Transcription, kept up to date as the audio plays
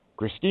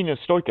Christina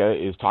Stoika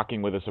is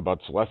talking with us about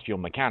celestial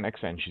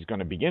mechanics, and she's going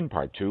to begin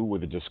part two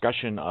with a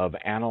discussion of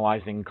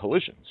analyzing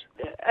collisions.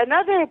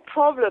 Another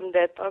problem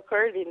that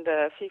occurred in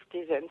the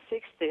 50s and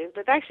 60s,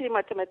 but actually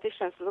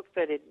mathematicians looked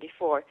at it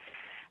before,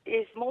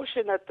 is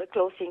motion at the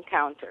close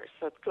encounters,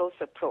 at close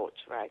approach,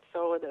 right?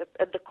 So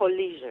at the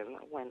collision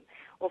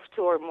of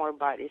two or more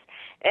bodies.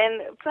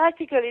 And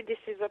practically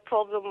this is a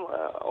problem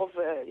of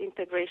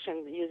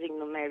integration using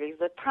numerics.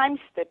 The time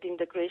step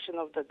integration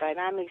of the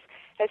dynamics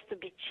has to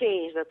be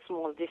changed at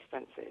small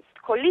distances.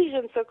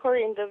 Collisions occur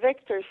in the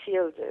vector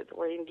field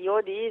or in the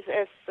ODEs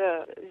as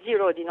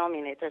zero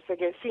denominators,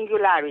 again,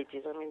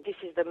 singularities. I mean, this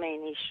is the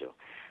main issue.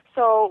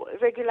 So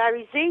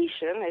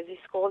regularization, as it's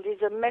called, is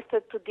a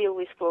method to deal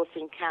with close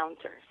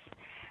encounters.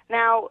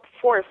 Now,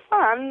 for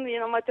fun,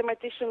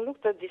 mathematicians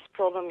looked at this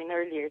problem in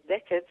earlier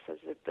decades, as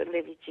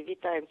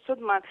Levi-Civita and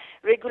Sudman.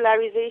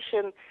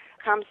 Regularization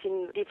comes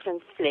in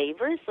different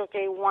flavors.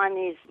 Okay, one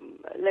is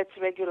let's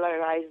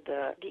regularize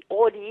the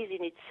ODEs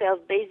in itself,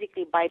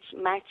 basically by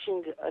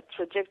matching a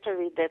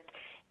trajectory that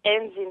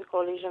ends in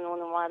collision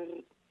on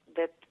one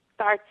that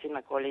starts in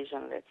a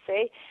collision, let's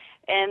say.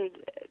 And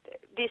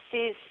this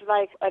is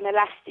like an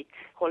elastic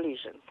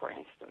collision, for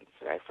instance,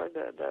 right? For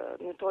the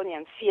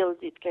Newtonian field,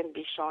 it can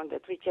be shown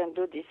that we can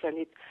do this, and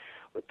it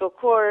would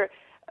occur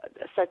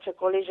such a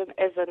collision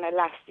as an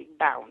elastic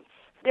bounce.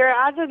 There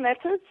are other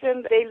methods,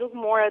 and they look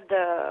more at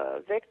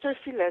the vector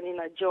field and in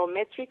a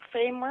geometric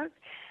framework.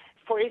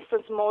 For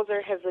instance,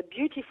 Moser has a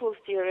beautiful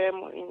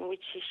theorem in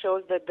which he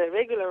shows that the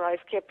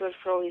regularized Kepler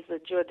flow is a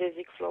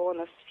geodesic flow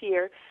on a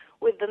sphere,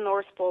 with the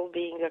North Pole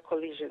being a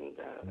collision,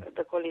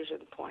 the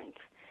collision point.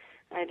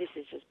 And this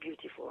is just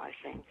beautiful, I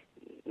think.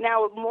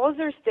 Now,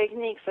 Moser's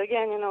techniques,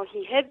 again,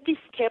 he had this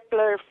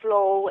Kepler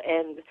flow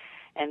and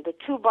the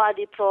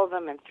two-body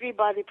problem and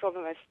three-body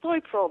problem and toy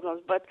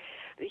problems, but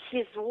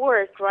his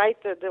work, right,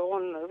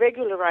 on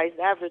regularized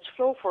average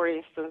flow, for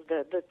instance,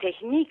 the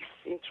techniques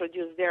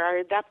introduced there are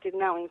adapted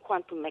now in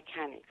quantum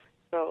mechanics.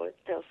 So it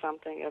tells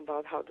something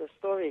about how the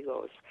story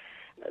goes.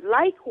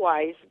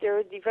 Likewise, there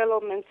are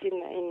developments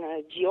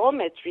in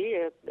geometry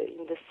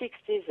in the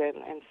 60s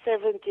and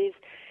 70s.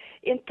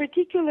 In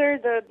particular,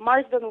 the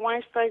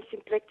Marsden-Weinstein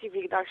symplectic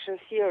reduction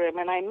theorem.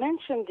 And I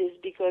mention this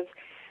because,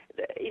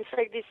 in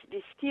fact,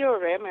 this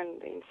theorem,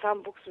 and in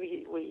some books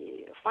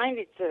we find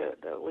it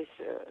with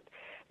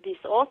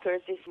these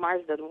authors, this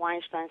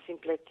Marsden-Weinstein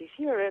symplectic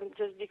theorem,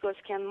 just because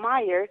Ken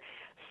Meyer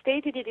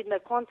stated it in the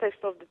context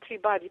of the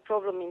three-body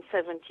problem in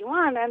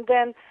 71, and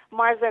then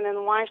Marsden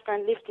and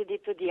Weinstein lifted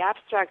it to the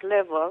abstract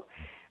level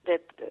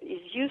that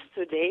is used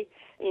today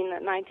in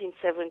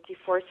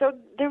 1974. So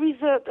there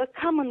is a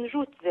common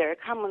root there, a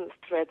common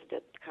thread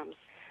that comes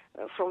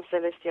from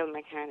celestial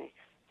mechanics.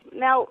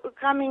 Now,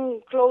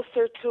 coming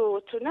closer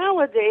to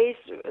nowadays,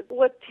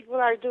 what people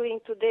are doing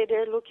today,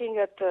 they're looking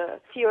at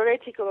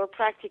theoretical or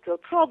practical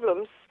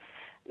problems.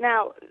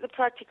 Now, the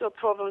practical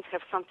problems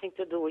have something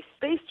to do with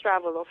space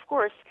travel, of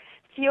course.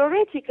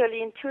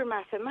 Theoretically, in pure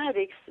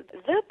mathematics,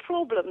 the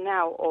problem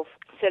now of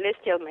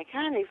celestial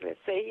mechanics, let's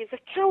say, is a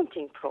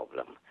counting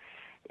problem.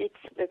 It's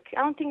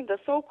counting the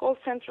so-called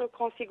central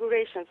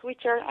configurations,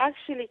 which are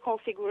actually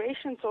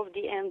configurations of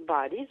the n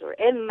bodies, or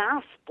n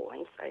mass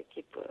points. I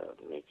keep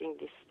making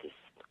this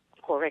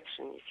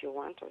correction, if you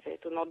want, okay,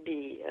 to not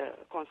be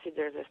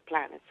considered as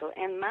planets. So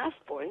n mass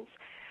points,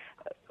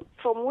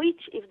 from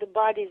which, if the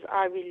bodies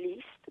are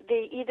released,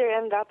 they either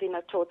end up in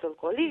a total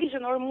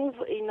collision or move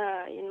in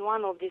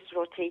one of these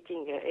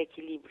rotating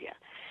equilibria.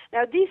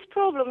 Now, this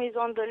problem is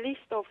on the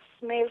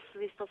Smale's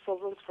list of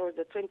problems for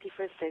the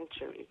 21st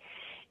century.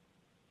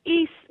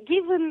 Is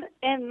given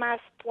n mass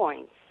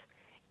points,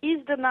 is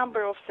the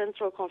number of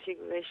central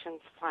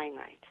configurations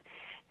finite?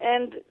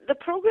 And the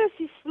progress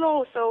is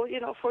slow. So,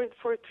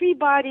 for three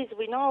bodies,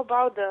 we know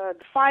about the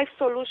 5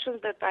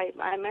 solutions that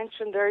I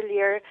mentioned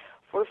earlier.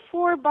 For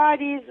 4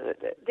 bodies,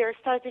 they're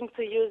starting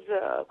to use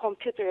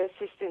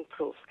computer-assisted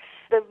proofs.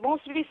 The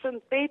most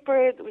recent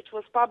paper, which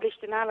was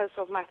published in Annals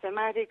of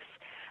Mathematics,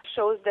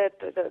 shows that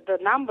the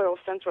number of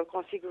central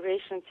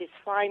configurations is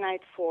finite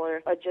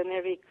for a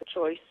generic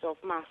choice of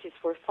masses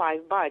for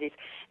 5 bodies.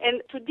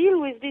 And to deal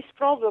with this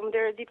problem,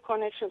 there are deep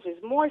connections with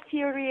Moore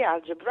theory,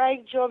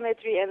 algebraic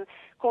geometry, and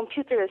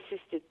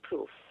computer-assisted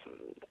proofs.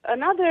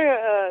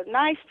 Another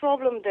nice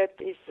problem that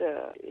is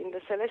in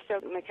the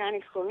celestial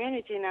mechanics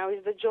community now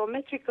is the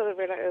geometrical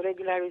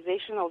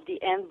regularization of the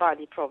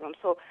n-body problem.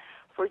 So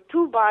for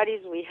 2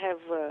 bodies, we have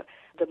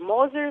the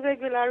Moser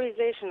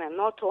regularization, and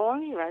not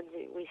only, right,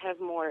 we have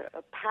more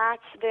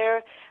paths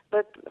there,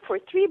 but for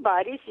 3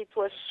 bodies, it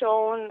was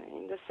shown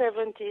in the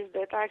 70s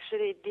that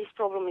actually this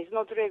problem is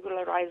not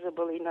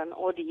regularizable in an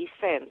ODE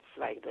sense,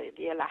 like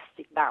the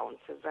elastic bounce,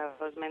 as I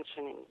was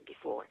mentioning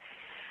before.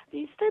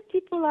 Instead,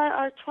 people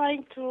are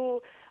trying to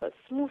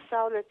smooth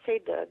out, let's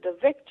say, the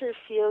vector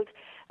field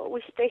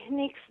with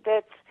techniques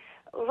that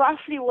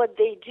roughly what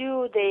they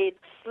do, they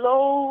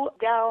slow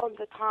down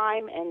the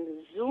time and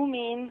zoom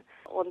in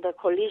on the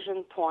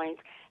collision point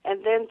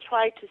and then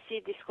try to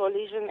see this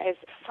collision as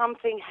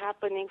something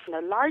happening in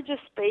a larger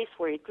space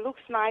where it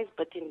looks nice,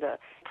 but in the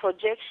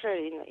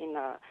projection in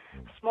a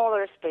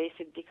smaller space,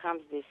 it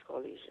becomes this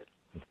collision.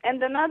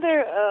 And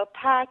another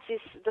path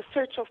is the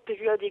search of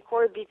periodic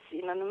orbits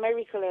in a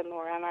numerical and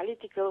or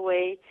analytical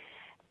way.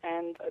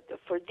 And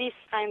for this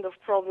kind of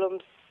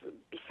problems,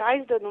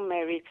 besides the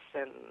numerics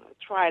and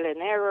trial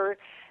and error,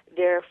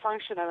 there are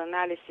functional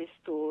analysis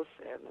tools,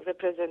 and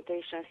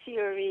representation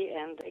theory,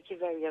 and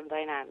equivariant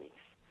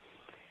dynamics.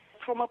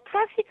 From a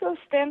practical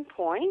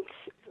standpoint,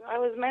 I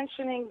was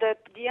mentioning that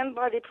the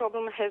n-body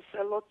problem has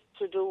a lot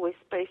to do with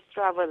space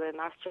travel and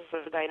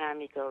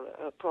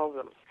astrodynamical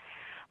problems.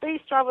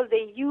 Space travel,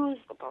 they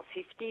used about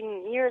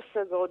 15 years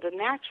ago the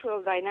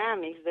natural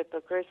dynamics that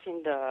occurs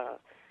in the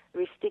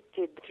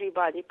restricted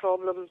three-body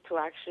problem to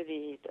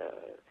actually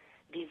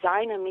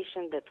design a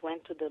mission that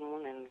went to the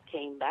moon and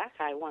came back.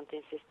 I won't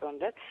insist on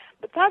that.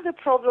 But other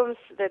problems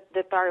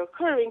that are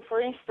occurring, for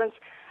instance,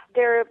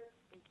 their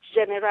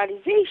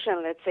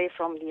generalization, let's say,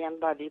 from the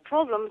n-body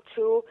problem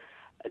to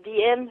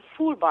the n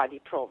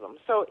full-body problem.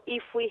 So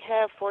if we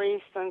have, for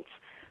instance,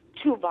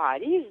 two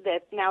bodies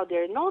that now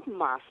they're not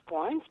mass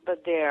points,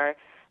 but they're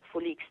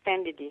fully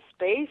extended in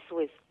space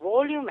with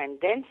volume and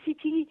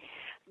density,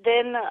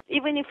 then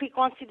even if we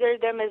consider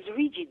them as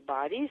rigid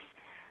bodies,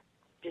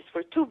 just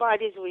for two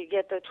bodies we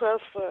get a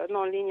 12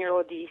 nonlinear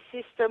ODE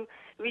system,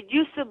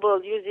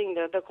 reducible using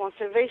the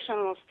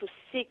conservation laws to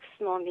 6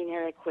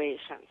 nonlinear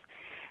equations.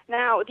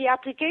 Now, the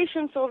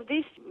applications of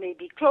this may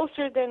be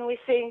closer than we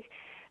think.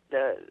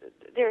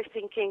 They're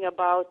thinking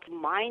about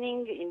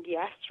mining in the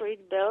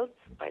asteroid belt.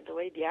 By the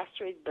way, the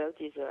asteroid belt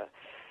is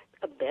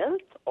a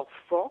belt of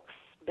rocks,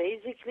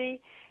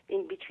 basically,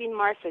 in between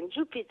Mars and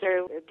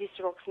Jupiter. These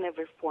rocks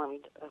never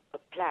formed a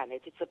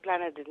planet. It's a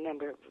planet that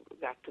never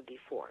got to be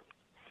formed.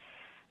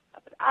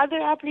 Other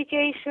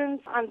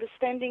applications,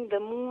 understanding the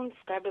moon's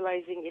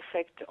stabilizing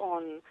effect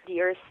on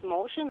the Earth's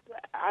motion.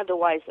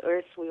 Otherwise,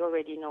 Earth, we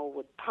already know,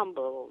 would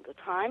tumble all the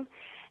time.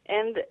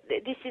 And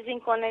this is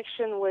in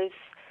connection with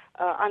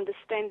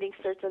understanding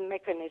certain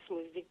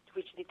mechanisms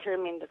which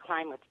determine the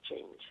climate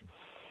change.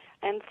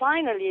 And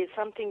finally,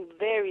 something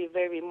very,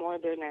 very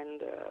modern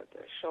and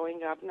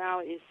showing up now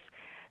is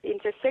the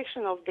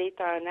intersection of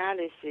data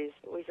analysis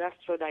with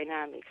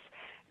astrodynamics.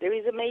 There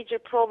is a major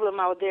problem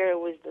out there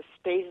with the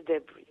space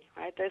debris,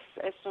 right?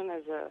 As soon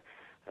as a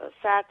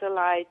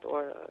satellite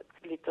or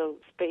a little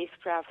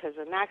spacecraft has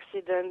an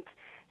accident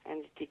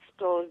and it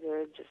explodes,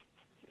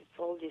 it's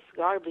all this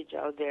garbage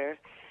out there.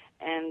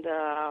 And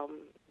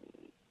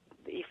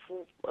if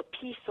a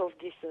piece of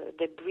this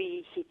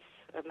debris hits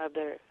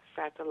another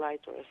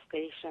satellite or a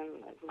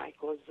station, it might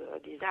cause a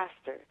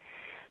disaster.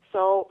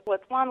 So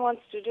what one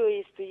wants to do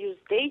is to use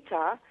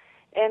data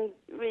and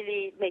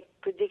really make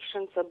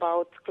predictions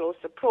about close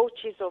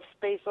approaches of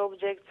space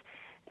objects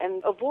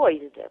and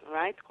avoid them,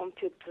 right?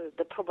 Compute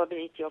the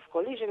probability of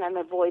collision and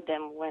avoid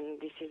them when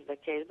this is the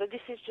case. But this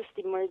is just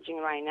emerging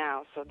right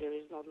now, so there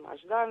is not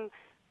much done.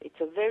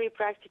 It's a very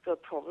practical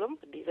problem.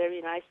 It'd be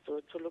very nice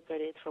to look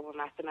at it from a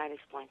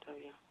mathematics point of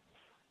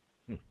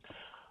view.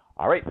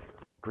 All right,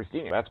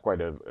 Christina, that's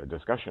quite a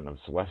discussion of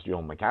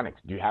celestial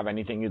mechanics. Do you have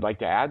anything you'd like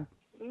to add?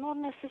 Not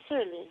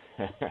necessarily.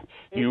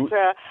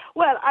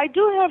 Well, I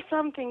do have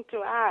something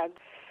to add.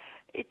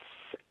 It's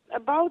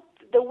about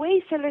the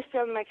way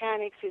celestial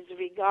mechanics is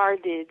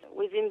regarded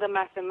within the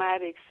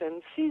mathematics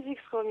and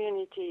physics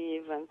community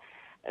even,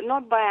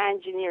 not by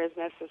engineers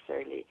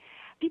necessarily.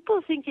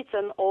 People think it's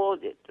an old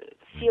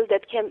field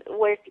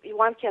where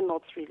one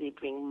cannot really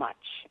bring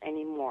much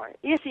anymore.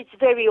 Yes, it's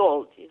very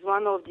old. It's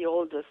one of the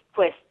oldest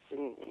quests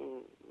in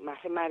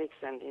mathematics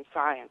and in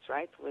science,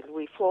 right? When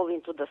we fall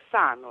into the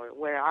sun, or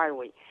where are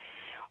we?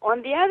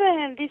 On the other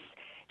hand, this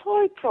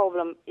toy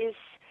problem is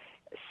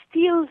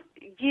still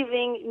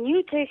giving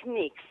new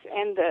techniques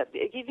and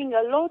giving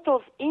a lot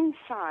of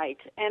insight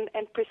and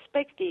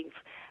perspective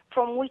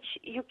from which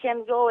you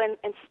can go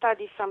and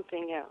study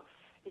something else.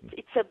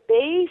 It's a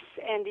base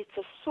and it's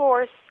a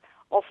source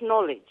of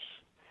knowledge.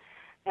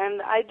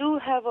 And I do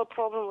have a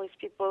problem with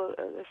people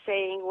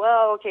saying,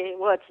 well, okay,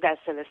 what's that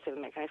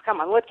celestial mechanics? Come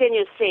on, what can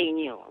you say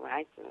new,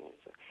 right?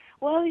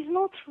 Well, it's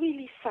not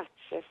really such,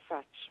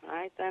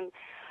 right? And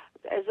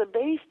as a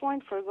base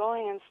point for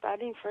going and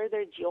studying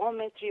further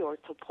geometry or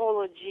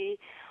topology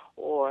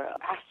or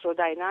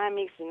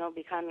astrodynamics,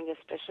 becoming a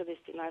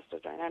specialist in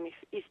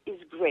astrodynamics is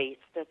great.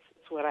 That's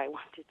what I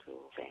wanted to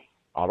say.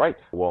 All right.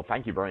 Well,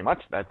 thank you very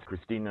much. That's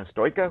Christina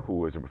Stoica,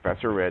 who is a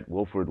professor at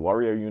Wilfrid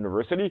Laurier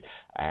University,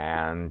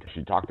 and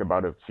she talked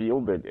about a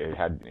field that it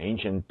had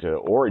ancient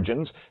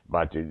origins,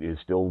 but it is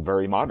still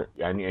very modern.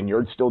 And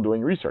you're still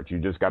doing research. You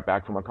just got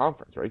back from a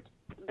conference, right?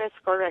 That's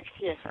correct,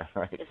 yes.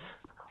 All right. Yes.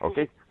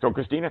 Okay. So,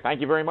 Christina,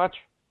 thank you very much.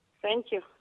 Thank you.